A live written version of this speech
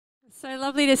So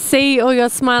lovely to see all your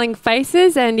smiling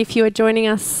faces, and if you are joining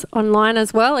us online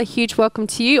as well, a huge welcome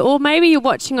to you, or maybe you're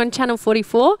watching on Channel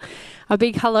 44, a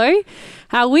big hello.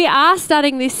 We are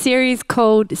starting this series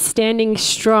called Standing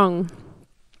Strong.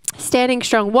 Standing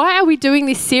Strong. Why are we doing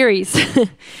this series?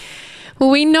 Well,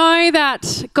 we know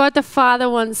that God the Father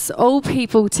wants all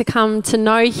people to come to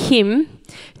know Him,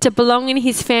 to belong in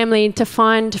His family, and to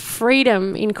find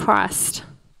freedom in Christ.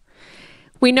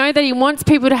 We know that He wants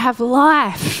people to have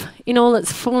life in all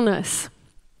its fullness.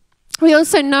 We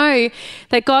also know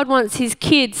that God wants His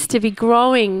kids to be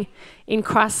growing in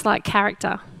Christ-like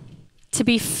character, to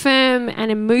be firm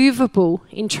and immovable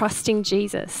in trusting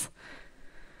Jesus.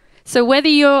 So whether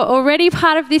you're already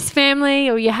part of this family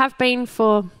or you have been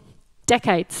for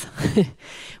decades,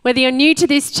 whether you're new to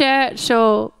this church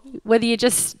or whether you're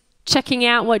just checking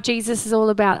out what Jesus is all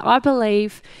about, I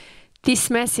believe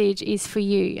this message is for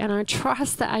you, and I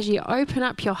trust that as you open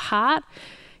up your heart,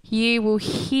 you will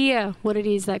hear what it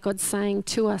is that God's saying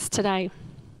to us today.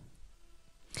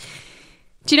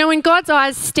 Do you know, in God's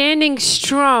eyes, standing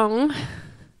strong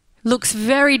looks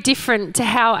very different to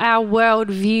how our world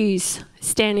views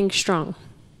standing strong.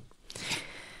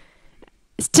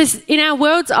 In our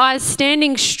world's eyes,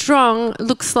 standing strong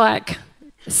looks like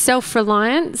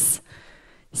self-reliance,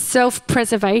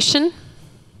 self-preservation,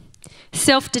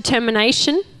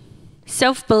 self-determination,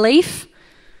 self-belief,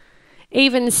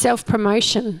 even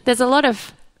self-promotion. There's a lot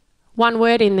of one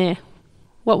word in there.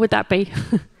 What would that be?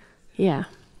 Yeah.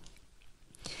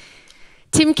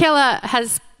 Tim Keller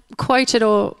has quoted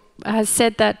or has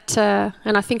said that,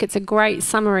 and I think it's a great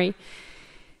summary,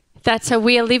 that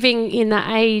we are living in the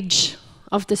age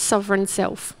of the sovereign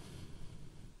self.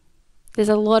 There's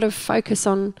a lot of focus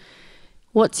on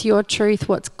what's your truth,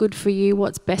 what's good for you,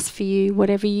 what's best for you,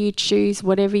 whatever you choose,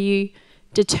 whatever you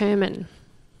determine.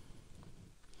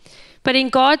 But in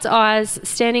God's eyes,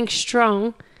 standing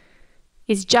strong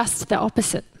is just the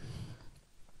opposite.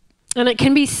 And it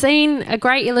can be seen, a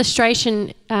great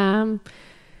illustration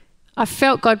I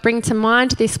felt God bring to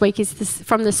mind this week is this,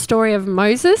 from the story of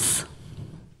Moses.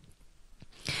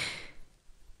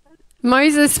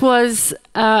 Moses was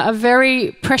a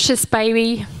very precious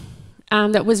baby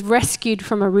that was rescued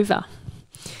from a river.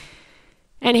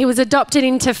 And he was adopted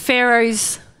into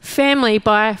Pharaoh's family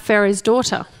by Pharaoh's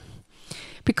daughter,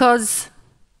 because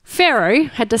Pharaoh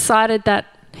had decided that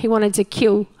he wanted to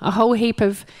kill a whole heap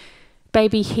of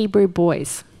baby Hebrew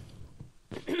boys.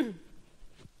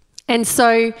 And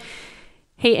so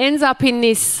he ends up in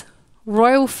this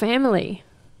royal family,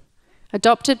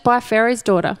 adopted by Pharaoh's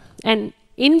daughter. And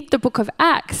in the book of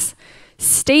Acts,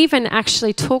 Stephen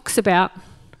actually talks about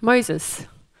Moses,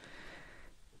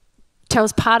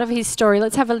 tells part of his story.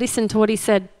 Let's have a listen to what he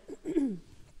said.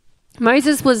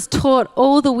 Moses was taught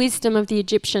all the wisdom of the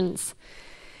Egyptians,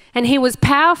 and he was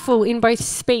powerful in both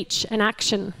speech and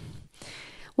action.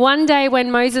 One day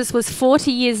when Moses was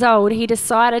 40 years old, he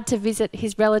decided to visit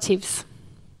his relatives,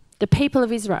 the people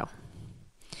of Israel.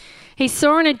 He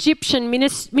saw an Egyptian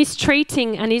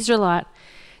mistreating an Israelite,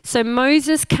 so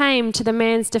Moses came to the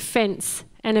man's defense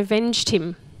and avenged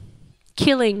him,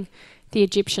 killing the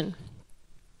Egyptian.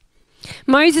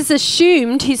 Moses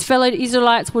assumed his fellow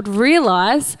Israelites would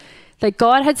realize that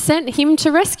God had sent him to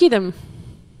rescue them,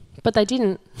 but they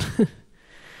didn't.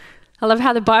 I love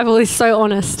how the Bible is so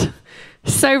honest,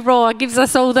 so raw. It gives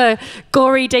us all the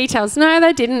gory details. No,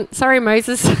 they didn't. Sorry,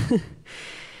 Moses.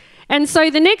 And so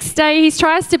the next day he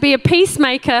tries to be a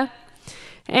peacemaker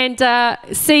and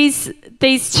sees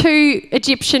these two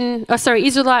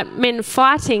Israelite men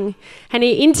fighting, and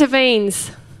he intervenes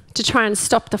to try and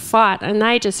stop the fight, and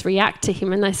they just react to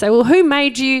him and they say, well, who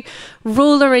made you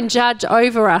ruler and judge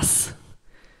over us?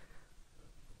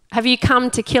 Have you come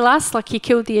to kill us like you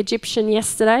killed the Egyptian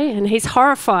yesterday? And he's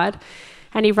horrified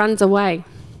and he runs away.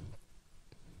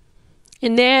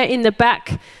 And there in the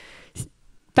back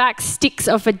sticks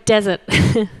of a desert,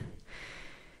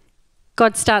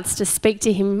 God starts to speak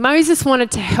to him. Moses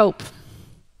wanted to help.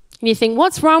 And you think,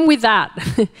 what's wrong with that?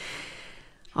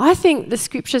 I think the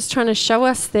scripture's trying to show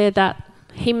us there that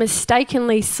he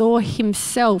mistakenly saw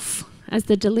himself as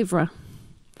the deliverer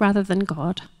rather than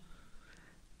God.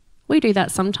 We do that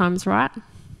sometimes, right?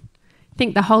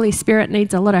 Think the Holy Spirit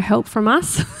needs a lot of help from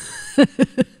us.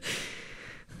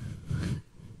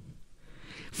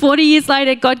 40 years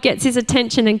later, God gets his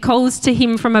attention and calls to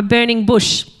him from a burning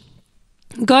bush.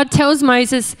 God tells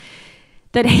Moses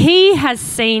that he has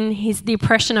seen the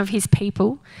oppression of his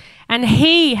people, and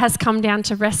he has come down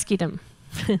to rescue them.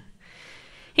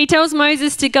 He tells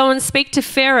Moses to go and speak to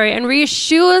Pharaoh and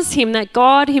reassures him that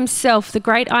God himself, the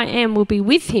great I Am, will be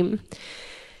with him,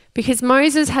 because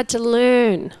Moses had to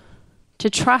learn to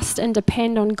trust and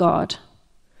depend on God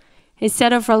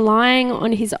instead of relying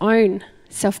on his own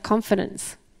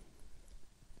self-confidence.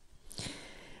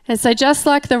 And so just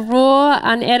like the raw,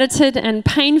 unedited and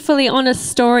painfully honest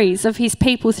stories of his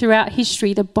people throughout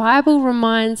history, the Bible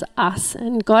reminds us,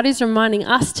 and God is reminding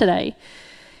us today,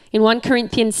 in 1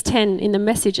 Corinthians 10 in the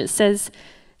Message, it says,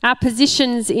 our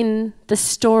positions in the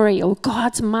story, or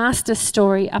God's master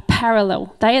story, are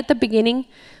parallel. They at the beginning,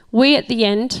 we at the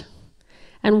end,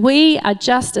 and we are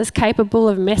just as capable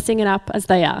of messing it up as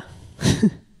they are.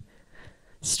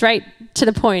 Straight to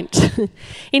the point.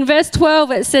 In verse 12,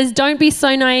 it says, don't be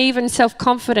so naive and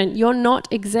self-confident. You're not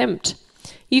exempt.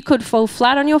 You could fall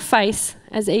flat on your face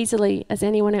as easily as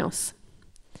anyone else.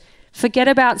 Forget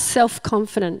about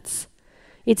self-confidence.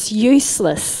 It's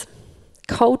useless.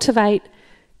 Cultivate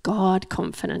God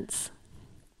confidence.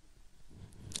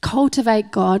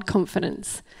 Cultivate God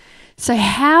confidence. So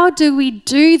how do we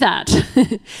do that?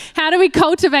 How do we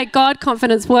cultivate God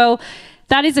confidence? Well,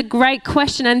 that is a great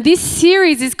question, and this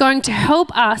series is going to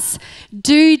help us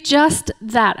do just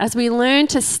that as we learn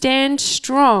to stand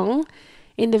strong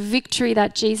in the victory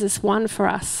that Jesus won for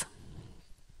us.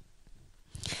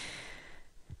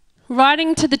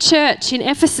 Writing to the church in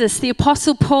Ephesus, the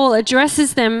Apostle Paul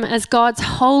addresses them as God's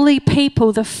holy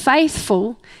people, the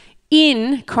faithful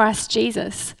in Christ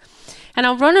Jesus. And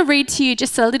I want to read to you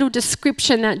just a little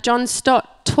description that John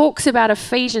Stott talks about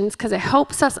Ephesians, because it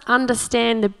helps us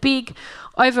understand the big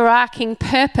overarching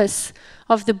purpose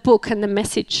of the book and the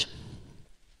message.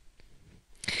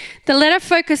 The letter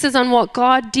focuses on what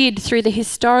God did through the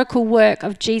historical work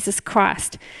of Jesus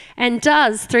Christ and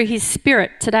does through his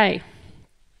Spirit today.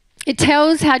 It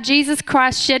tells how Jesus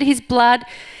Christ shed his blood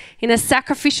in a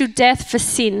sacrificial death for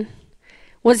sin,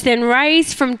 was then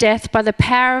raised from death by the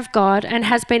power of God, and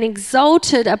has been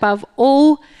exalted above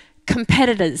all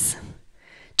competitors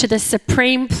to the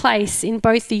supreme place in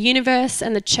both the universe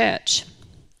and the church.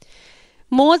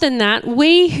 More than that,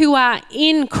 we who are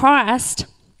in Christ,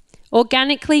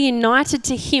 organically united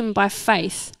to him by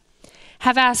faith,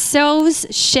 have ourselves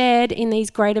shared in these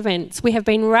great events. We have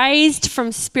been raised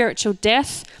from spiritual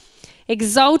death,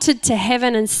 exalted to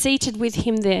heaven and seated with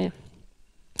him there.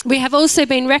 We have also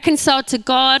been reconciled to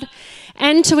God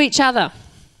and to each other.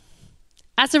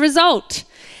 As a result,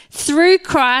 through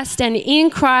Christ and in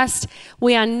Christ,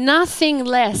 we are nothing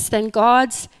less than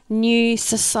God's new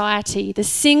society, the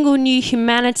single new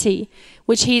humanity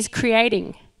which he is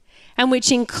creating, and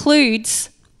which includes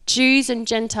Jews and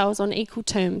Gentiles on equal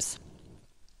terms.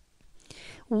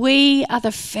 We are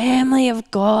the family of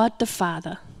God the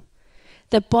Father,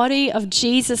 the body of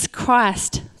Jesus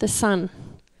Christ the Son,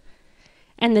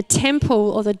 and the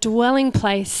temple or the dwelling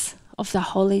place of the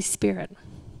Holy Spirit.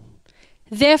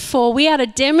 Therefore, we are to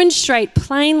demonstrate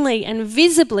plainly and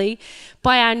visibly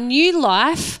by our new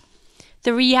life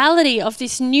the reality of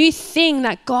this new thing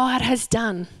that God has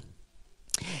done.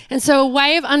 And so a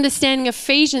way of understanding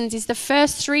Ephesians is the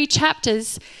first 3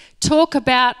 chapters talk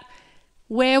about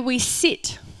where we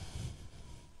sit,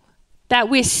 that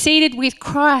we're seated with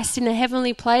Christ in the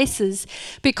heavenly places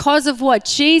because of what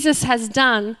Jesus has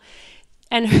done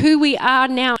and who we are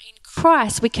now in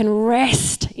Christ. We can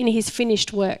rest in his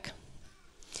finished work.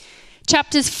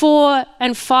 Chapters 4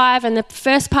 and 5 and the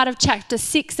first part of chapter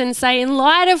 6 and say, in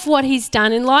light of what he's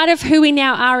done, in light of who we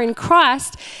now are in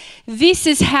Christ, this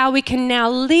is how we can now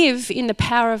live in the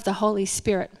power of the Holy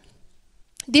Spirit.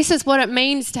 This is what it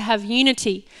means to have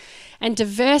unity and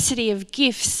diversity of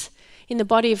gifts in the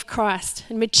body of Christ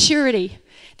and maturity.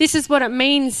 This is what it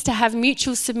means to have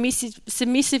mutual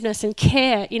submissiveness and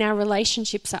care in our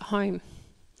relationships at home.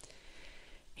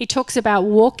 He talks about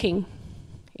walking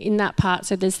in that part.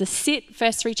 So there's the sit,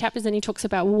 first 3 chapters, and he talks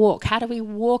about walk. How do we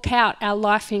walk out our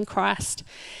life in Christ?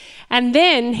 And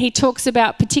then he talks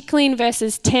about, particularly in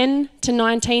verses 10 to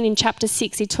 19 in chapter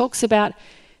 6, he talks about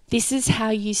this is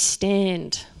how you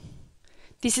stand.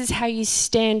 This is how you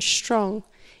stand strong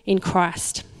in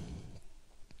Christ.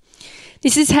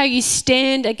 This is how you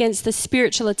stand against the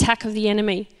spiritual attack of the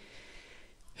enemy,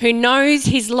 who knows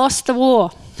he's lost the war,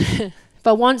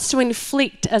 but wants to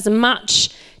inflict as much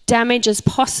damage as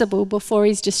possible before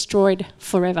he's destroyed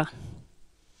forever.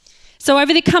 So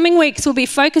over the coming weeks, we'll be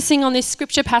focusing on this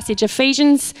scripture passage,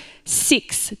 Ephesians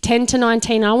 6, 10 to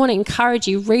 19. I want to encourage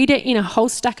you, read it in a whole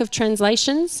stack of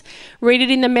translations. Read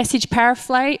it in the Message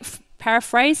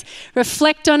paraphrase.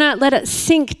 Reflect on it. Let it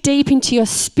sink deep into your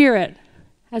spirit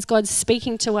as God's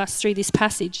speaking to us through this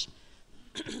passage.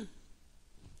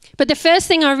 But the first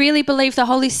thing I really believe the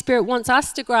Holy Spirit wants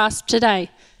us to grasp today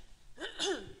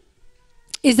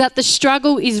is that the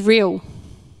struggle is real.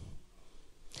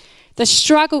 The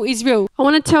struggle is real. I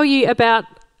want to tell you about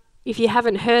if you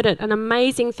haven't heard it, an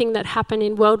amazing thing that happened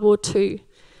in World War II.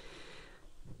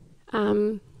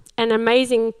 An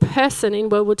amazing person in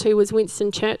World War II was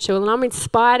Winston Churchill, and I'm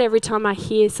inspired every time I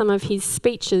hear some of his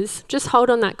speeches. Just hold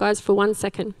on that, guys, for 1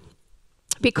 second.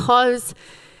 Because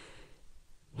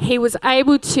he was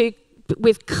able to,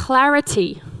 with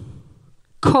clarity,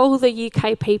 call the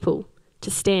UK people to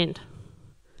stand.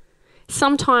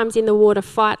 Sometimes in the war to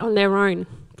fight on their own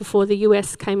before the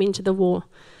US came into the war.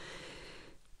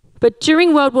 But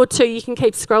during World War II, you can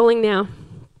keep scrolling now,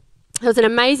 there was an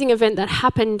amazing event that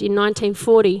happened in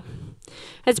 1940.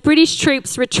 As British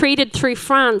troops retreated through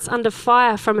France under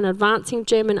fire from an advancing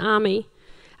German army,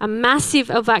 a massive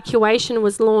evacuation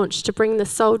was launched to bring the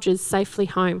soldiers safely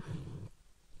home.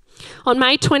 On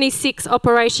May 26,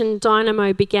 Operation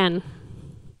Dynamo began.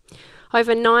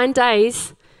 Over 9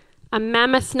 days, a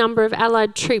mammoth number of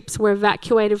Allied troops were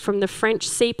evacuated from the French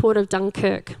seaport of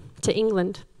Dunkirk to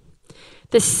England.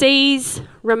 The seas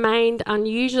remained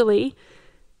unusually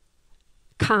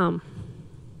calm.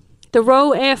 The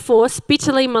Royal Air Force,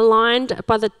 bitterly maligned at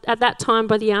that time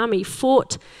by the army,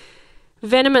 fought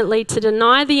vehemently to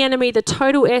deny the enemy the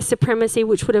total air supremacy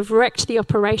which would have wrecked the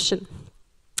operation.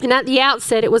 And at the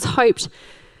outset, it was hoped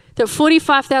that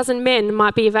 45,000 men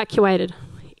might be evacuated.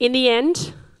 In the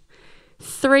end,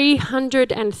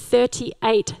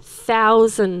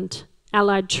 338,000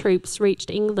 Allied troops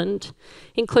reached England,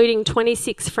 including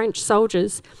 26 French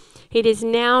soldiers. It is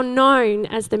now known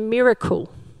as the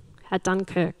miracle at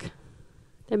Dunkirk.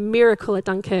 The miracle at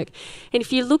Dunkirk. And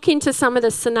if you look into some of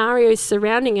the scenarios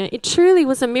surrounding it, it truly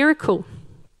was a miracle.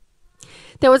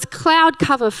 There was cloud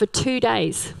cover for 2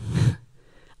 days.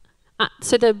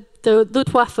 So the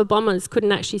Luftwaffe bombers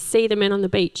couldn't actually see the men on the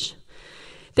beach.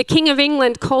 The King of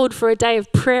England called for a day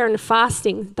of prayer and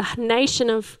fasting. The nation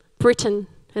of Britain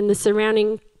and the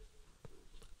surrounding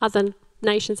other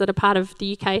nations that are part of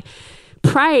the UK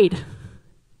prayed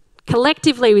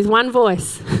collectively with one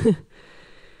voice.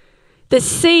 The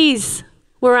seas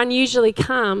were unusually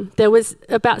calm. There was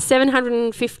about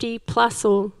 750 plus,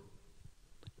 or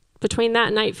between that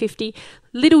and 850,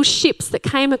 little ships that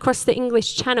came across the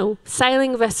English Channel,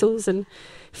 sailing vessels and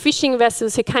fishing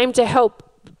vessels who came to help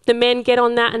the men get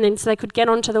on that, and then so they could get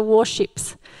onto the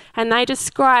warships. And they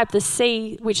described the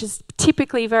sea, which is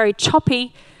typically very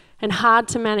choppy and hard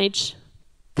to manage,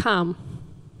 calm.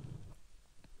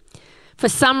 For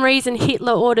some reason,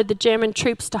 Hitler ordered the German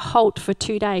troops to halt for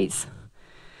 2 days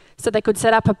so they could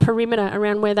set up a perimeter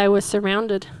around where they were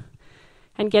surrounded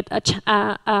and get a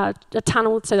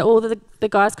tunnel so that all the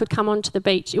guys could come onto the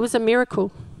beach. It was a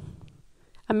miracle.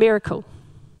 A miracle.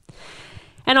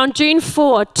 And on June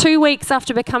 4, 2 weeks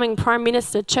after becoming Prime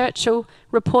Minister, Churchill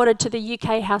reported to the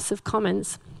UK House of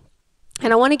Commons.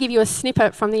 And I want to give you a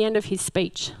snippet from the end of his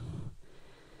speech,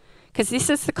 because this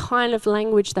is the kind of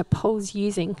language that Paul's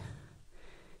using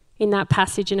in that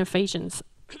passage in Ephesians.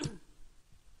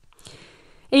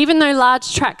 Even though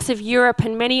large tracts of Europe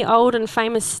and many old and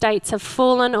famous states have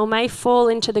fallen or may fall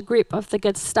into the grip of the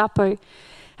Gestapo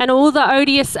and all the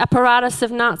odious apparatus of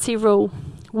Nazi rule,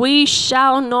 we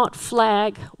shall not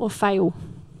flag or fail.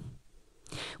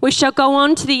 We shall go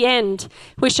on to the end.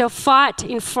 We shall fight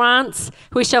in France.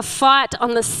 We shall fight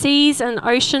on the seas and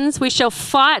oceans. We shall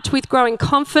fight with growing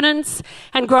confidence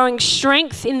and growing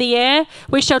strength in the air.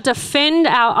 We shall defend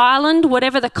our island,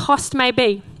 whatever the cost may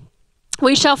be.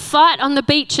 We shall fight on the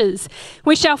beaches.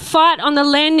 We shall fight on the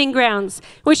landing grounds.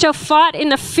 We shall fight in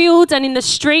the fields and in the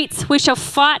streets. We shall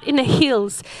fight in the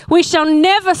hills. We shall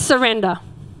never surrender.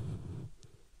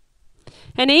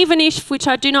 And even if, which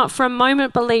I do not for a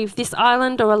moment believe, this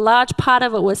island or a large part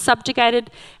of it was subjugated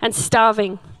and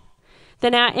starving,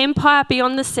 then our empire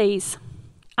beyond the seas,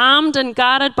 armed and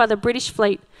guarded by the British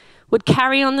fleet, would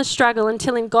carry on the struggle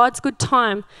until in God's good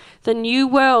time, the new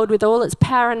world with all its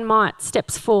power and might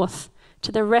steps forth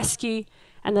to the rescue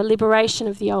and the liberation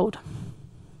of the old.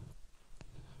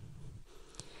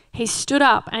 He stood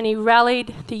up and he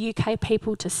rallied the UK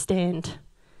people to stand.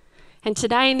 And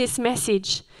today in this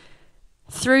message,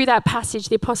 through that passage,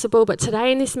 the Apostle Paul, but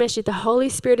today in this message, the Holy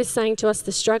Spirit is saying to us,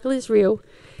 the struggle is real,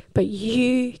 but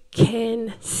you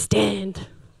can stand.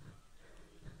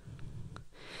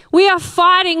 We are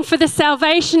fighting for the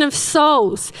salvation of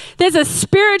souls. There's a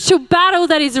spiritual battle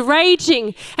that is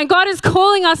raging, and God is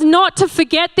calling us not to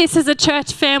forget this as a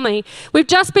church family. We've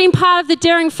just been part of the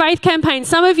Daring Faith campaign.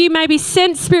 Some of you maybe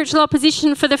sense spiritual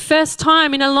opposition for the first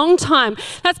time in a long time.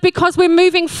 That's because we're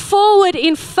moving forward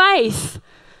in faith.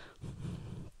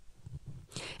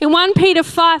 In 1 Peter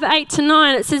 5,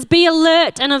 8-9, it says, "Be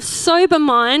alert and of sober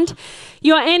mind.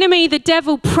 Your enemy, the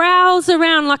devil, prowls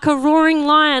around like a roaring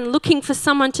lion looking for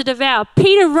someone to devour."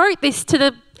 Peter wrote this to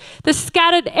the the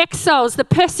scattered exiles, the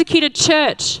persecuted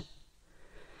church.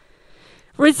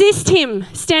 Resist him,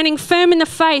 standing firm in the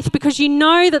faith, because you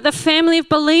know that the family of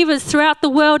believers throughout the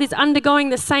world is undergoing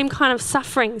the same kind of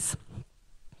sufferings.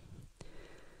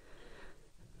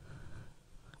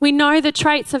 We know the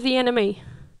traits of the enemy.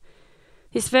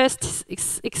 This verse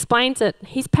explains it.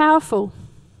 He's powerful,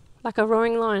 like a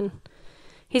roaring lion.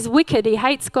 He's wicked. He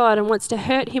hates God and wants to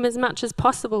hurt him as much as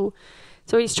possible.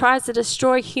 So he tries to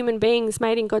destroy human beings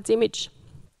made in God's image.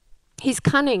 He's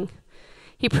cunning.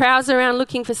 He prowls around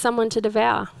looking for someone to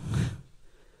devour.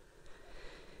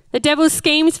 The devil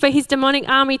schemes for his demonic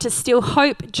army to steal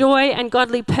hope, joy, and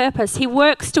godly purpose. He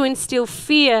works to instill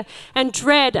fear and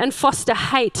dread and foster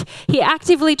hate. He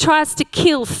actively tries to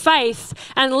kill faith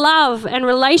and love and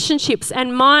relationships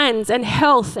and minds and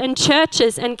health and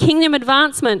churches and kingdom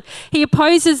advancement. He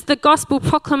opposes the gospel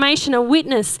proclamation and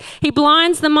witness. He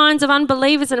blinds the minds of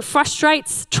unbelievers and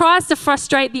tries to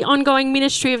frustrate the ongoing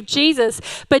ministry of Jesus.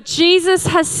 But Jesus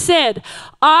has said,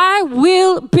 I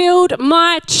will build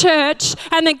my church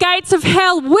and the gates of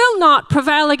hell will not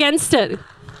prevail against it.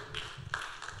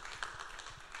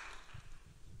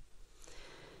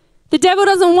 The devil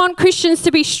doesn't want Christians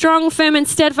to be strong, firm, and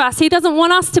steadfast. He doesn't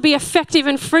want us to be effective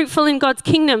and fruitful in God's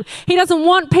kingdom. He doesn't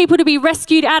want people to be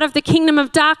rescued out of the kingdom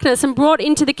of darkness and brought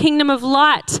into the kingdom of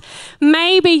light.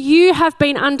 Maybe you have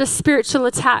been under spiritual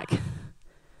attack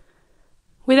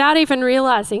without even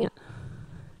realizing it.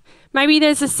 Maybe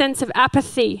there's a sense of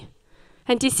apathy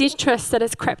and disinterest that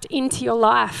has crept into your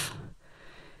life.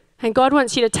 And God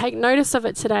wants you to take notice of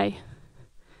it today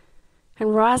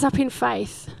and rise up in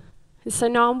faith. And so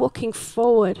now I'm walking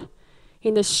forward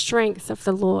in the strength of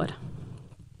the Lord.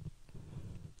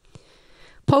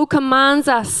 Paul commands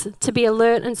us to be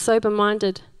alert and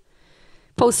sober-minded.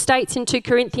 Paul states in 2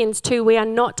 Corinthians 2, we are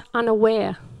not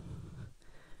unaware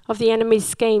of the enemy's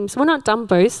schemes. We're not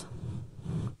dumbos.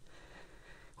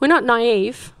 We're not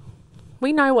naive.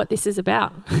 We know what this is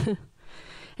about.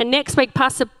 And next week,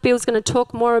 Pastor Bill's going to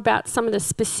talk more about some of the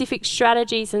specific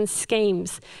strategies and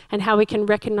schemes and how we can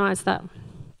recognise that.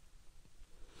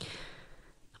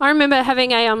 I remember having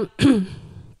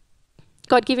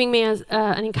God giving me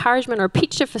an encouragement or a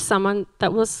picture for someone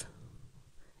that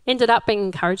ended up being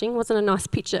encouraging. It wasn't a nice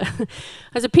picture. It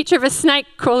was a picture of a snake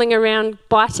crawling around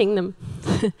biting them.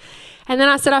 And then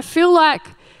I said, I feel like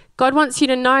God wants you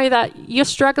to know that you're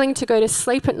struggling to go to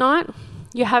sleep at night.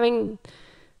 You're having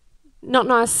not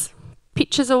nice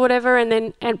pictures or whatever,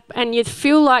 and you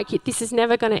feel like this is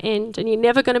never going to end and you're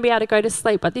never going to be able to go to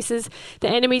sleep. But this is the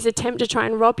enemy's attempt to try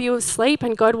and rob you of sleep,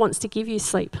 and God wants to give you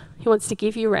sleep. He wants to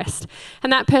give you rest.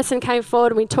 And that person came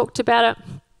forward and we talked about it.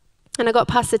 And I got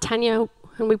Pastor Tanya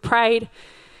and we prayed.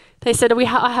 They said,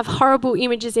 I have horrible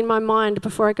images in my mind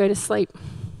before I go to sleep.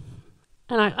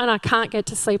 And I can't get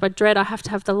to sleep. I dread I have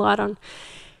to have the light on.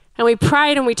 And we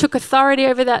prayed and we took authority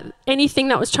over that, anything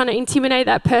that was trying to intimidate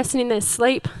that person in their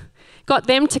sleep. Got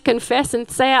them to confess and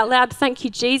say out loud, thank you,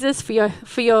 Jesus, for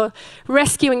your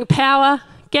rescuing power.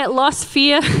 Get lost,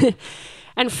 fear.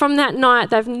 And from that night,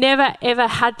 they've never, ever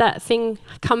had that thing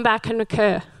come back and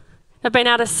occur. They've been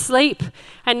able to sleep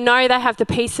and know they have the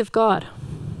peace of God.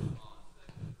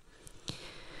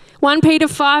 1 Peter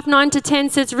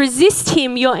 5:9-10 says, resist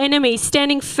him, your enemy,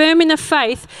 standing firm in the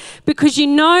faith, because you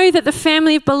know that the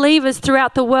family of believers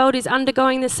throughout the world is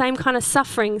undergoing the same kind of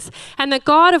sufferings. And the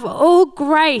God of all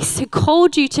grace, who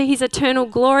called you to his eternal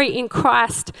glory in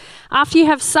Christ, after you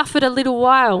have suffered a little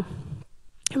while,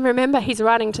 and remember he's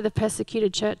writing to the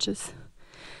persecuted churches,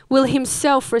 will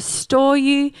himself restore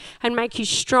you and make you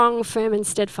strong, firm, and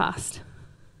steadfast.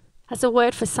 That's a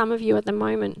word for some of you at the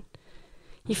moment.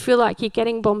 You feel like you're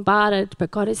getting bombarded,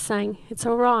 but God is saying, it's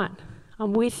all right.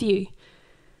 I'm with you.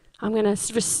 I'm going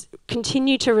to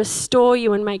continue to restore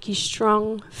you and make you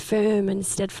strong, firm, and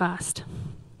steadfast.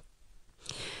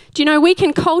 Do you know we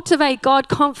can cultivate God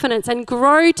confidence and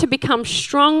grow to become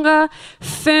stronger,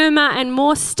 firmer, and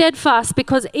more steadfast,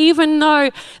 because even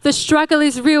though the struggle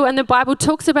is real and the Bible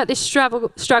talks about this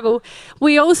struggle,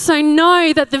 we also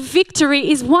know that the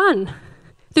victory is won.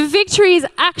 The victory is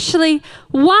actually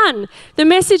won. The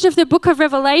message of the book of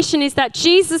Revelation is that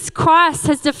Jesus Christ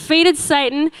has defeated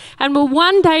Satan and will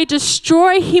one day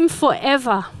destroy him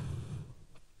forever.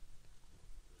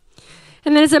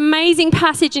 And there's an amazing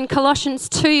passage in Colossians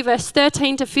 2, verse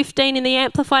 13-15 in the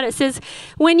Amplified. It says,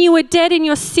 when you were dead in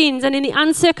your sins and in the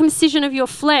uncircumcision of your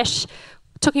flesh,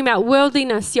 talking about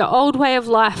worldliness, your old way of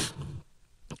life,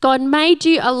 God made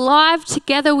you alive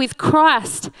together with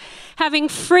Christ. having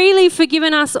freely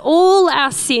forgiven us all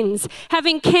our sins,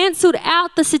 having cancelled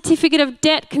out the certificate of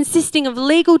debt consisting of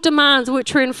legal demands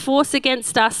which were in force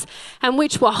against us and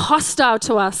which were hostile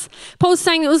to us. Paul's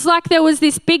saying it was like there was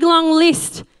this big long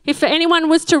list. If anyone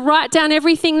was to write down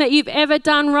everything that you've ever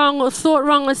done wrong or thought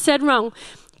wrong or said wrong,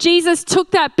 Jesus took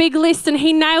that big list and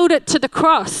he nailed it to the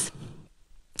cross.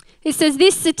 It says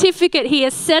this certificate he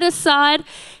has set aside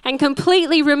and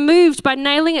completely removed by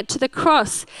nailing it to the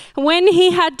cross. When he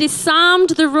had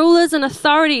disarmed the rulers and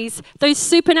authorities, those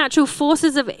supernatural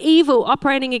forces of evil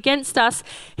operating against us,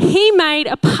 he made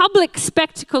a public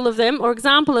spectacle of them, or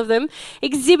example of them,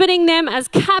 exhibiting them as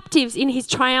captives in his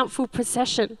triumphal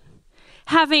procession,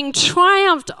 having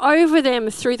triumphed over them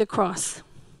through the cross.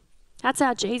 That's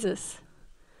our Jesus.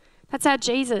 That's our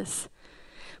Jesus.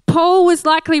 Paul was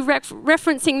likely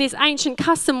referencing this ancient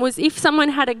custom was if someone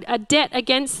had a debt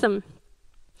against them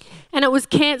and it was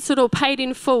cancelled or paid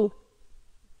in full,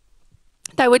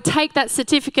 they would take that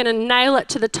certificate and nail it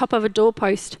to the top of a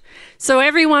doorpost so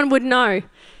everyone would know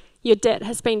your debt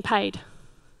has been paid.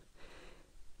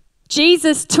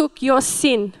 Jesus took your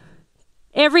sin,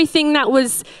 everything that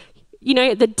was,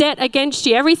 the debt against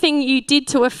you, everything you did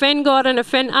to offend God and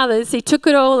offend others, he took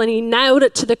it all and he nailed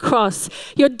it to the cross.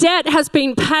 Your debt has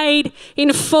been paid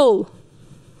in full.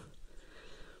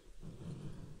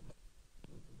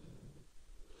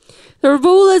 The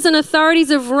rulers and authorities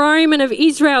of Rome and of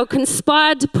Israel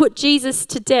conspired to put Jesus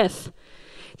to death.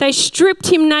 They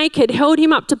stripped him naked, held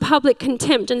him up to public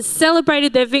contempt, and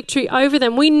celebrated their victory over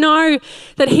them. We know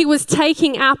that he was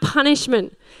taking our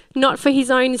punishment, not for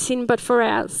his own sin, but for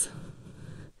ours.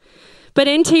 But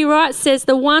N.T. Wright says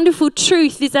the wonderful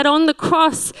truth is that on the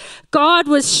cross, God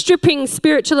was stripping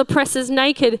spiritual oppressors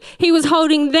naked. He was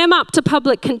holding them up to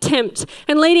public contempt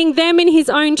and leading them in his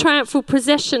own triumphal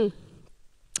procession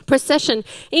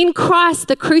in Christ,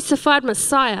 the crucified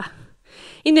Messiah.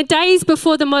 In the days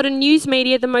before the modern news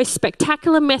media, the most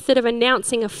spectacular method of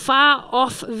announcing a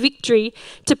far-off victory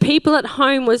to people at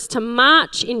home was to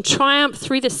march in triumph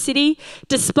through the city,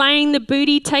 displaying the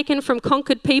booty taken from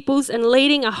conquered peoples and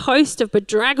leading a host of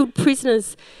bedraggled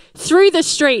prisoners through the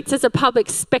streets as a public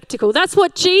spectacle. That's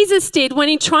what Jesus did when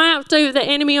he triumphed over the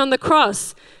enemy on the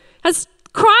cross. As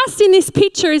Christ in this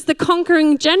picture is the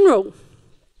conquering general.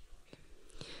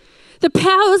 The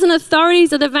powers and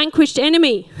authorities of the vanquished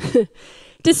enemy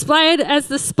displayed as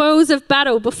the spoils of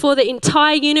battle before the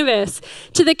entire universe.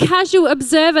 To the casual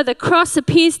observer, the cross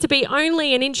appears to be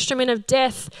only an instrument of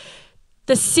death,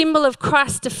 the symbol of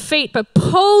Christ's defeat. But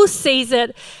Paul sees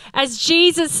it as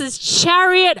Jesus'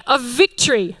 chariot of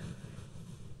victory.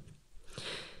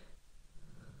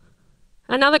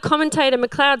 Another commentator,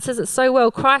 MacLeod, says it so well.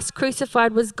 Christ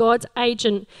crucified was God's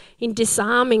agent in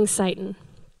disarming Satan,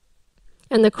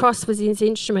 and the cross was his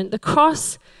instrument. The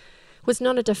cross was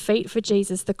not a defeat for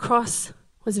Jesus. The cross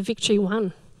was a victory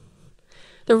won.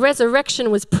 The resurrection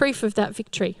was proof of that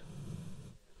victory.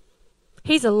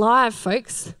 He's alive,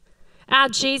 folks. Our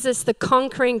Jesus, the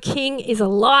conquering King, is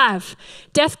alive.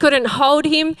 Death couldn't hold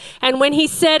him. And when he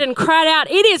said and cried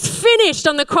out, "It is finished,"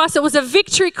 on the cross, it was a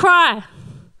victory cry.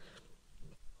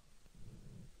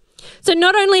 So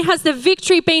not only has the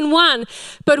victory been won,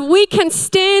 but we can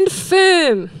stand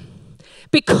firm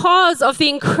because of the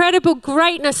incredible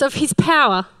greatness of his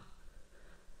power.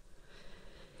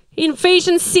 In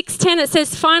Ephesians 6:10 it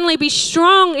says, "Finally be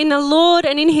strong in the Lord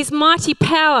and in his mighty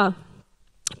power."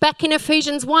 Back in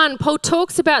Ephesians 1, Paul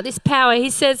talks about this power. He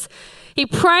says, he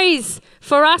prays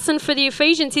for us and for the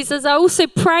Ephesians. He says, "I also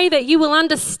pray that you will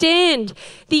understand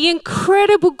the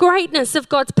incredible greatness of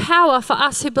God's power for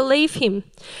us who believe him.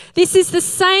 This is the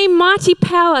same mighty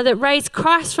power that raised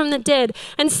Christ from the dead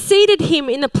and seated him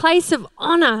in the place of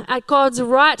honor at God's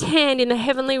right hand in the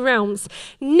heavenly realms."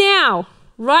 Now,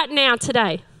 right now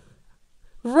today,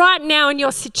 right now in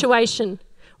your situation,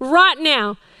 right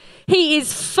now, he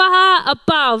is far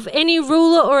above any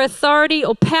ruler or authority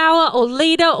or power or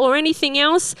leader or anything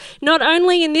else, not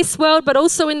only in this world, but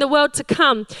also in the world to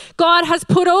come. God has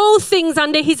put all things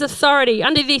under his authority,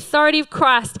 under the authority of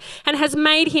Christ, and has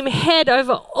made him head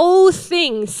over all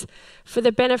things for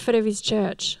the benefit of his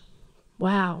church.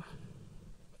 Wow.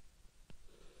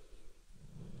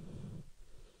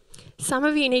 Some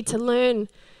of you need to learn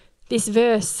this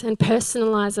verse and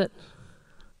personalize it.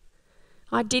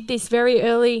 I did this very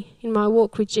early in my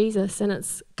walk with Jesus, and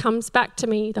it comes back to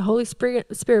me. The Holy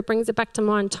Spirit brings it back to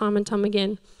mind time and time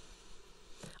again.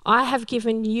 I have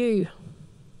given you,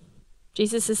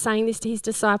 Jesus is saying this to his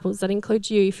disciples, that includes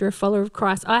you if you're a follower of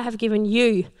Christ. I have given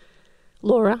you,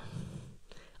 Laura,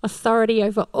 authority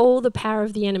over all the power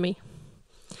of the enemy,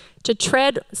 to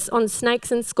tread on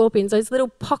snakes and scorpions, those little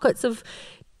pockets of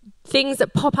things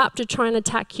that pop up to try and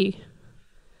attack you,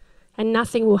 and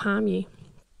nothing will harm you.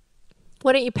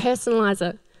 Why don't you personalize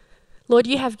it? Lord,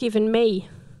 you have given me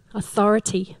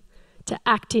authority to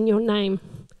act in your name,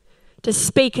 to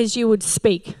speak as you would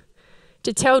speak,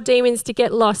 to tell demons to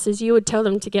get lost as you would tell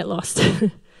them to get lost.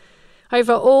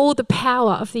 Over all the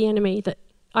power of the enemy, that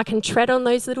I can tread on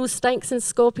those little snakes and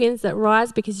scorpions that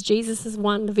rise because Jesus has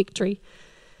won the victory,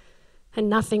 and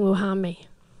nothing will harm me.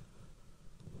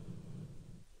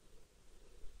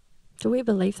 Do we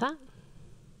believe that?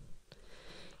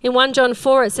 In 1 John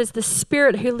 4, it says, the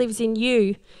spirit who lives in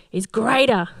you is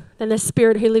greater than the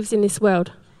spirit who lives in this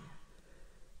world.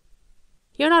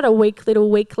 You're not a weak little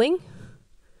weakling.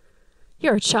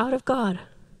 You're a child of God.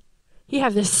 You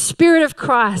have the Spirit of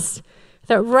Christ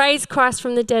that raised Christ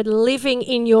from the dead living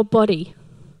in your body.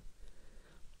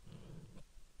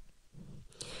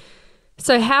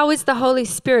 So how is the Holy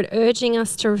Spirit urging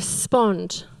us to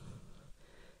respond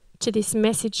to this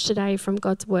message today from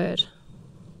God's Word?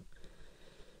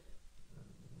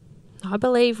 I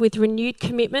believe with renewed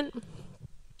commitment,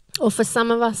 or for some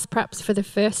of us perhaps for the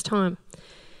first time,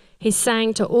 He's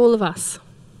saying to all of us,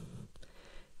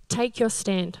 take your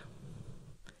stand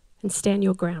and stand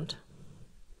your ground.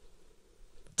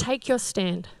 Take your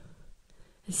stand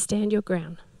and stand your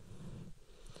ground.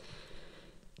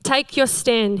 Take your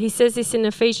stand. He says this in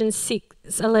Ephesians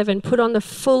 6:11. Put on the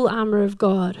full armour of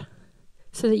God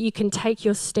so that you can take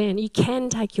your stand. You can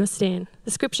take your stand.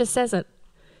 The scripture says it,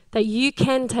 that you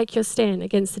can take your stand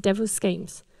against the devil's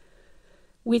schemes.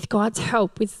 With God's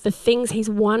help, with the things He's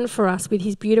won for us, with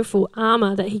His beautiful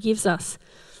armour that He gives us.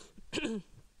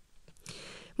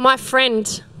 My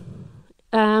friend,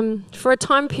 for a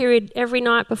time period, every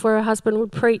night before her husband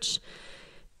would preach,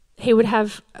 he would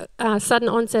have a sudden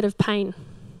onset of pain.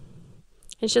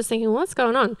 And she was thinking, what's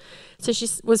going on? So she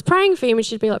was praying for him, and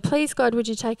she'd be like, please, God, would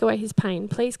you take away his pain?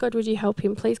 Please, God, would you help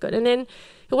him? Please, God. And then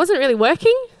it wasn't really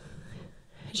working.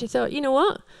 And she thought, you know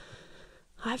what?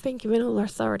 I've been given all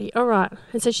authority. All right.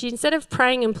 And so she, instead of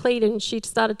praying and pleading, she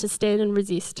started to stand and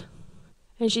resist.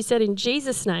 And she said, in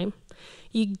Jesus' name,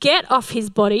 you get off his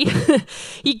body.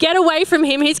 You get away from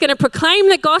him. He's going to proclaim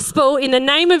the gospel in the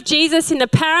name of Jesus, in the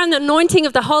power and the anointing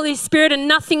of the Holy Spirit, and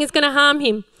nothing is going to harm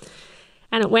him.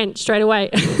 And it went straight away.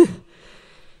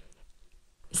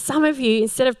 Some of you,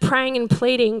 instead of praying and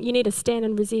pleading, you need to stand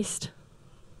and resist.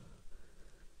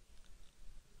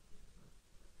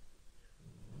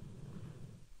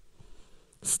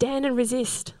 Stand and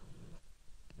resist.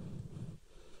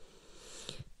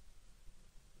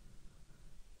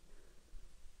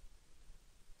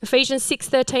 Ephesians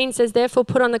 6:13 says, therefore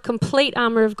put on the complete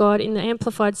armour of God in the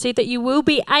Amplified, so that you will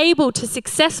be able to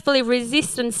successfully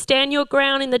resist and stand your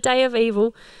ground in the day of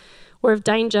evil or of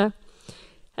danger.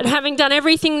 And having done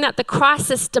everything that the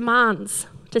crisis demands,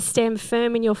 to stand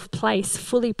firm in your place,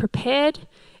 fully prepared,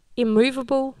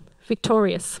 immovable,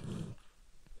 victorious.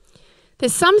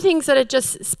 There's some things that are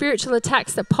just spiritual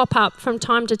attacks that pop up from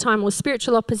time to time, or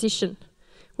spiritual opposition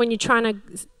when you're trying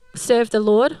to serve the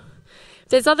Lord.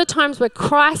 There's other times where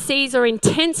crises or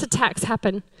intense attacks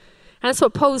happen. And that's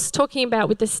what Paul's talking about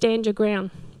with the stand your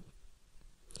ground.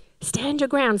 Stand your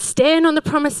ground. Stand on the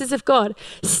promises of God.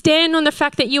 Stand on the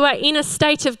fact that you are in a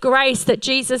state of grace that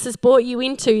Jesus has brought you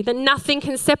into, that nothing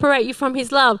can separate you from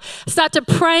his love. Start to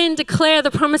pray and declare the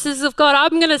promises of God.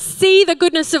 I'm going to see the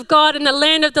goodness of God in the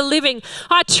land of the living.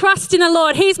 I trust in the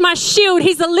Lord. He's my shield.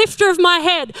 He's the lifter of my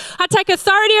head. I take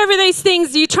authority over these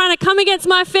things. You're trying to come against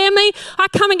my family? I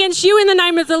come against you in the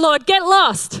name of the Lord. Get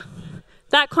lost.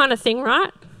 That kind of thing,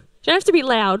 right? You don't have to be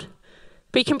loud,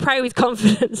 but you can pray with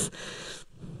confidence.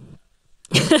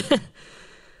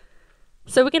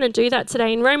 So we're going to do that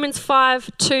today. In Romans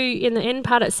 5:2, in the end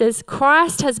part, it says,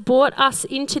 Christ has brought us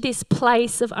into this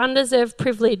place of undeserved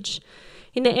privilege.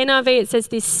 In the NIV, it says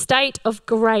this state of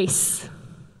grace.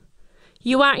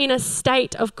 You are in a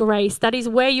state of grace. That is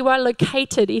where you are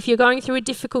located if you're going through a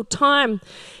difficult time.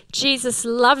 Jesus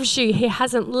loves you. He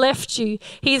hasn't left you.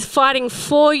 He is fighting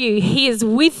for you. He is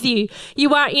with you.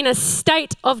 You are in a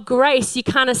state of grace. You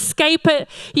can't escape it.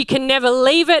 You can never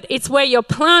leave it. It's where you're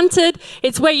planted.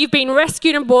 It's where you've been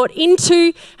rescued and brought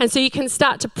into. And so you can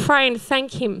start to pray and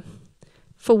thank him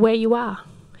for where you are,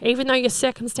 even though your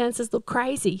circumstances look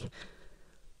crazy.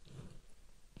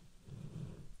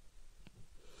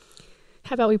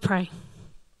 How about we pray?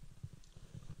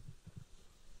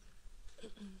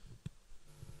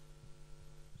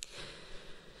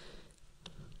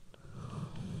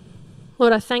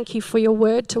 Lord, I thank you for your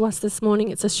word to us this morning.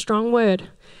 It's a strong word.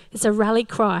 It's a rally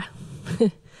cry.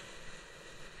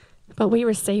 But we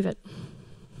receive it.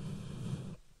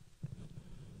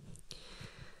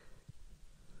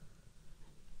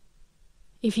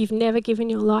 if you've never given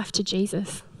your life to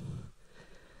Jesus.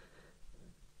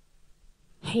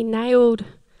 He nailed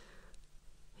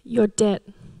your debt,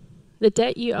 the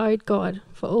debt you owed God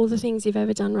for all the things you've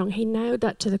ever done wrong. He nailed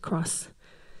that to the cross.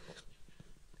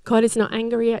 God is not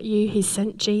angry at you. He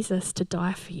sent Jesus to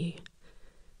die for you.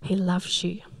 He loves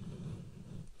you.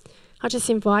 I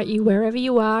just invite you, wherever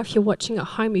you are, if you're watching at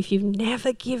home, if you've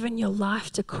never given your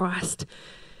life to Christ,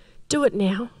 do it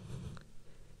now.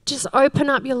 Just open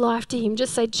up your life to him.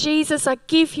 Just say, Jesus, I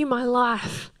give you my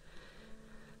life.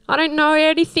 I don't know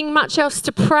anything much else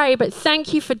to pray, but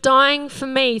thank you for dying for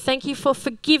me. Thank you for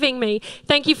forgiving me.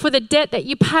 Thank you for the debt that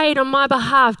you paid on my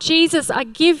behalf. Jesus, I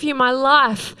give you my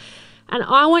life. And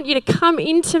I want you to come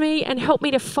into me and help me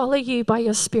to follow you by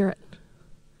your Spirit.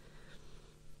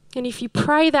 And if you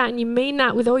pray that and you mean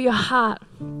that with all your heart,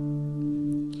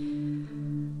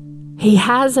 he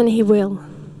has and he will.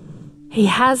 He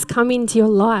has come into your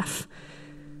life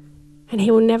and he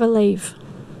will never leave.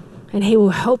 And he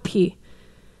will help you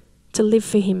to live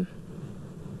for him.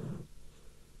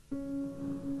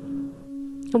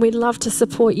 And we'd love to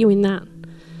support you in that.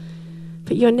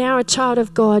 But you're now a child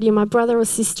of God. You're my brother or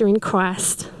sister in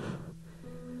Christ.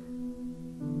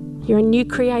 You're a new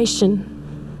creation.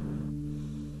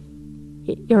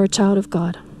 You're a child of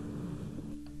God.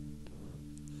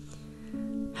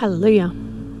 Hallelujah.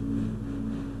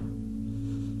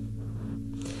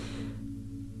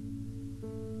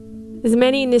 There's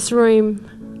many in this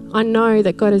room, I know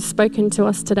that God has spoken to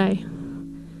us today.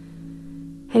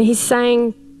 And he's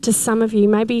saying to some of you,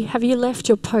 maybe have you left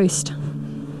your post?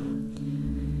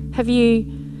 Have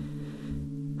you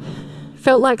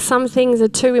felt like some things are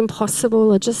too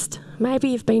impossible, or just maybe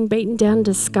you've been beaten down,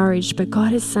 discouraged, but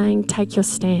God is saying, take your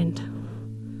stand.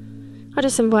 I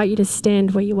just invite you to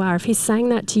stand where you are. If he's saying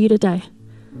that to you today,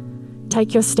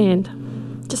 take your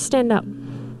stand. Just stand up.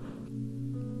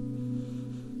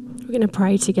 We're going to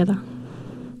pray together.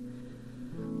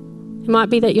 It might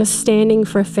be that you're standing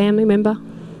for a family member.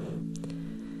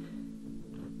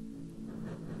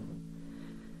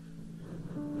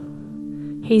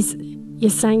 You're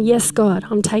saying, yes, God,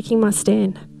 I'm taking my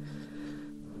stand.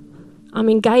 I'm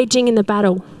engaging in the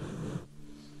battle.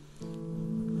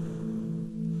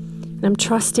 And I'm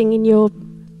trusting in your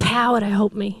power to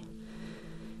help me.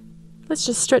 Let's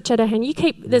just stretch out our hand.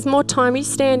 There's more time. You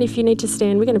stand if you need to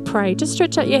stand. We're going to pray. Just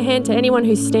stretch out your hand to anyone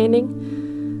who's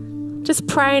standing. Just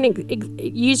pray and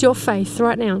use your faith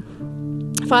right now.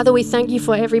 Father, we thank you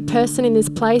for every person in this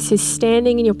place who's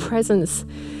standing in your presence,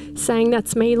 saying,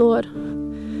 that's me, Lord.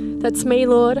 That's me,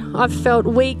 Lord. I've felt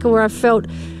weak, or I've felt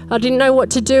I didn't know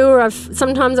what to do, or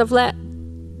sometimes I've let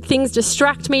things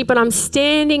distract me, but I'm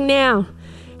standing now.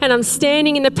 And I'm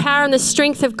standing in the power and the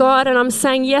strength of God, and I'm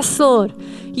saying, yes, Lord,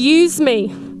 use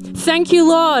me. Thank you,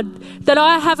 Lord, that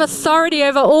I have authority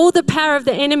over all the power of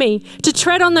the enemy to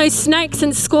tread on those snakes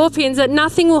and scorpions, that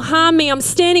nothing will harm me. I'm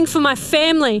standing for my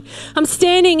family. I'm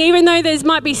standing, even though there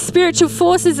might be spiritual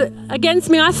forces against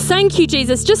me. I thank you,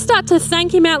 Jesus. Just start to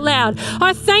thank him out loud.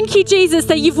 I thank you, Jesus,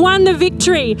 that you've won the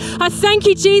victory. I thank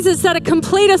you, Jesus, that a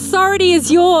complete authority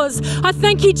is yours. I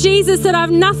thank you, Jesus, that I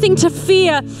have nothing to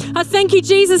fear. I thank you,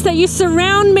 Jesus, that you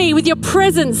surround me with your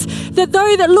presence, that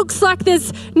though that looks like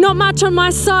there's not much on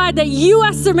my side, that you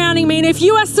are surrounding me. And if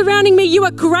you are surrounding me, you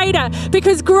are greater,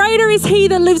 because greater is he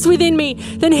that lives within me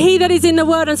than he that is in the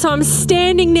world. And so I'm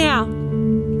standing now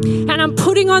and I'm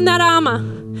putting on that armor.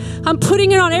 I'm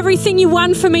putting it on, everything you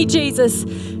won for me, Jesus.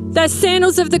 Those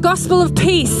sandals of the gospel of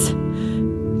peace,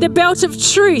 the belt of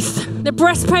truth, the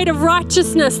breastplate of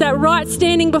righteousness, that right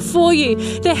standing before you,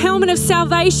 the helmet of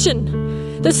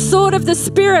salvation, the sword of the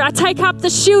Spirit. I take up the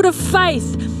shield of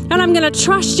faith. And I'm going to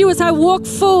trust you as I walk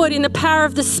forward in the power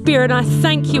of the Spirit. And I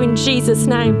thank you in Jesus'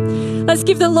 name. Let's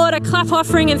give the Lord a clap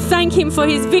offering and thank him for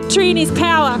his victory and his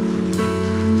power.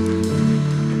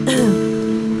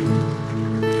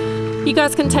 You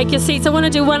guys can take your seats. I want to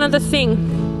do one other thing.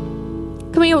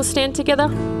 Can we all stand together?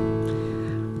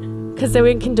 Because then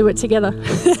we can do it together.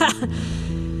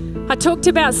 I talked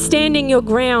about standing your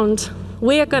ground.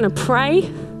 We are going to pray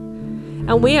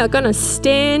and we are going to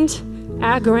stand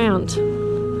our ground.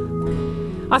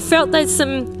 I felt there's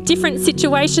some different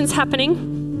situations happening.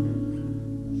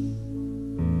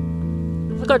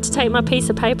 I got to take my piece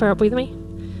of paper up with me.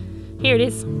 Here it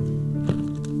is.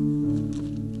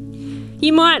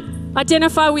 You might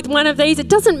identify with one of these. It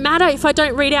doesn't matter if I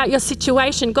don't read out your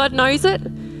situation. God knows it.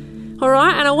 All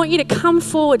right? And I want you to come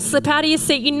forward, slip out of your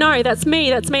seat. You know, that's me.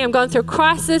 That's me. I'm going through a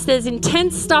crisis. There's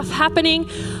intense stuff happening.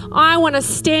 I want to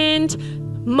stand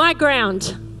my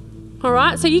ground. All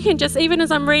right, so you can just, even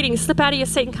as I'm reading, slip out of your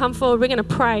seat and come forward. We're going to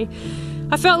pray.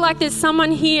 I felt like there's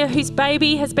someone here whose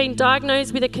baby has been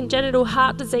diagnosed with a congenital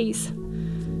heart disease,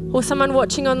 or someone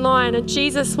watching online, and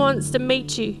Jesus wants to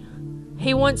meet you.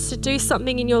 He wants to do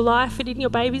something in your life and in your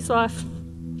baby's life.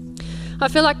 I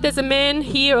feel like there's a man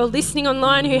here or listening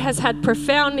online who has had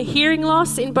profound hearing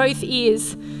loss in both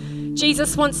ears.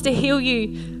 Jesus wants to heal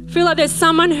you. I feel like there's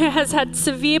someone who has had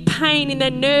severe pain in their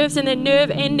nerves and their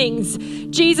nerve endings.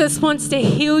 Jesus wants to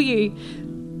heal you.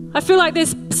 I feel like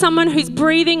there's someone who's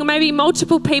breathing, or maybe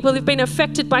multiple people who've been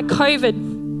affected by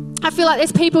COVID. I feel like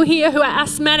there's people here who are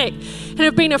asthmatic and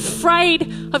have been afraid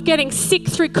of getting sick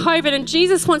through COVID, and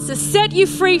Jesus wants to set you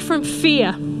free from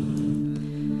fear.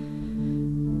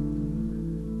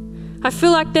 I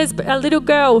feel like there's a little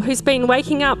girl who's been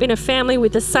waking up in a family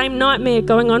with the same nightmare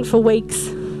going on for weeks.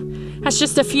 That's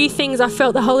just a few things I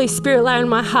felt the Holy Spirit lay on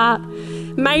my heart.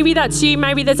 Maybe that's you,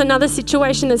 maybe there's another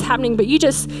situation that's happening, but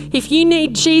if you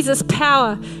need Jesus'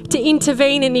 power to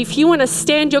intervene, and if you want to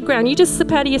stand your ground, you just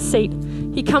slip out of your seat.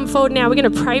 You come forward now. We're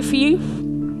going to pray for you.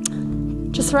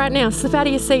 Just right now, slip out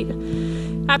of your seat.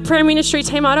 Our prayer ministry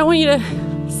team, I don't want you to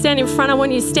stand in front. I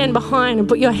want you to stand behind and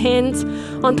put your hands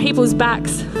on people's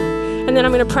backs. And then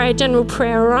I'm going to pray a general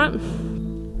prayer, all right?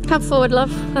 Come forward,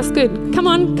 love. That's good. Come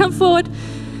on, come forward.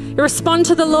 Respond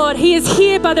to the Lord. He is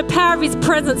here by the power of his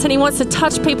presence, and he wants to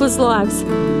touch people's lives.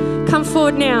 Come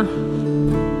forward now.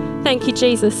 Thank you,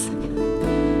 Jesus.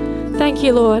 Thank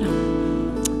you, Lord.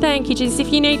 Thank you, Jesus.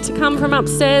 If you need to come from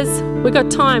upstairs, we've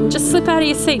got time. Just slip out of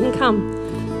your seat and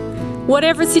come.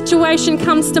 Whatever situation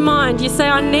comes to mind, you say,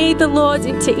 I need the Lord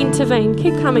to intervene.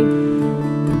 Keep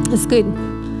coming. That's good.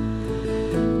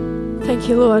 Thank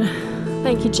you, Lord.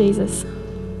 Thank you, Jesus.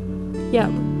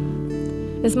 Yeah.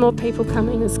 There's more people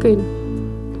coming. It's good.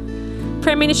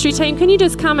 Prayer ministry team, can you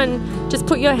just come and just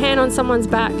put your hand on someone's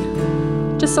back?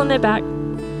 Just on their back.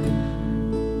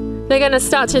 They're going to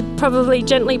start to probably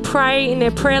gently pray in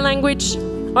their prayer language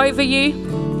over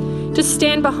you. Just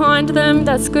stand behind them.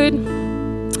 That's good.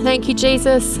 Thank you,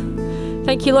 Jesus.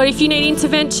 Thank you, Lord. If you need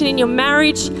intervention in your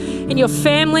marriage, in your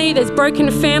family, there's broken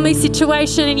family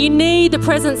situation, and you need the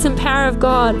presence and power of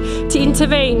God to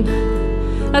intervene.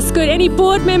 That's good. Any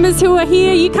board members who are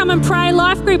here, you come and pray.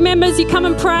 Life group members, you come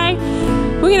and pray.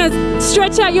 We're going to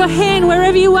stretch out your hand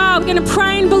wherever you are. We're going to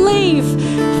pray and believe.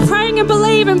 Praying and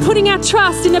believe and putting our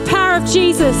trust in the power of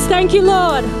Jesus. Thank you,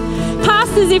 Lord.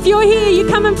 Pastors, if you're here, you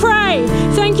come and pray.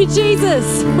 Thank you,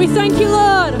 Jesus. We thank you,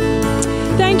 Lord.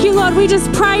 Thank you, Lord. We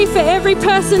just pray for every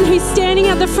person who's standing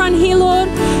at the front here, Lord.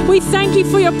 We thank you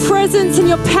for your presence and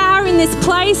your power in this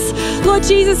place. Lord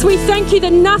Jesus, we thank you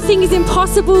that nothing is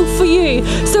impossible for you.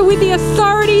 So with the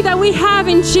authority that we have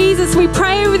in Jesus, we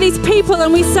pray over these people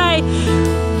and we say,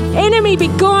 enemy, be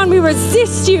gone. We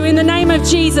resist you in the name of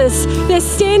Jesus. They're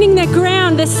standing their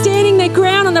ground. They're standing their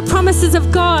ground on the promises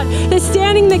of God. They're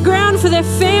standing their ground for their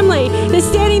family. They're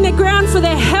standing their ground for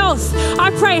their health.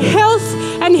 I pray health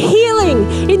and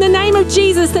healing in the name of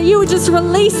Jesus, that you would just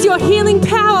release your healing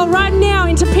power right now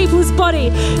into people's body.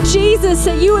 Jesus,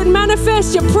 that you would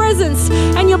manifest your presence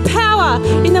and your power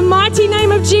in the mighty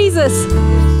name of Jesus.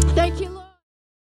 Thank you.